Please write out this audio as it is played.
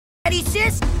Ready,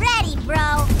 sis? Ready,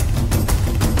 bro.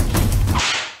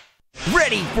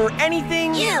 Ready for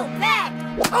anything? You bet.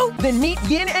 Oh, then meet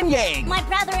Yin and Yang. My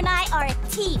brother and I are a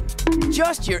team.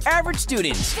 Just your average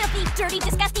students. Filthy, dirty,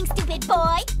 disgusting, stupid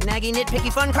boy. Naggy,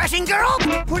 nitpicky, fun-crushing girl?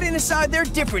 Putting aside their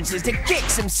differences to kick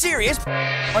some serious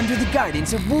under the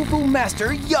guidance of Woo Fu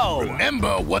Master Yo.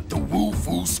 Remember what the Woo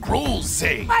Fu scrolls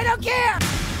say. I don't care.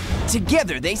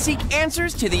 Together, they seek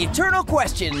answers to the eternal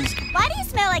questions. Why do you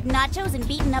smell like nachos and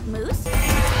beaten up moose?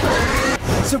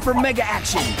 So for mega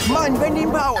action,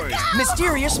 mind-bending powers,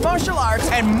 mysterious martial arts,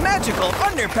 and magical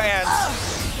underpants,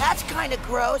 Ugh, that's kind of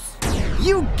gross.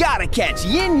 you gotta catch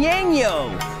Yin Yang Yo,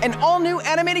 an all-new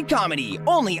animated comedy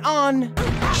only on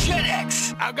Shit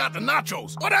X! I got the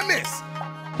nachos. What'd I miss?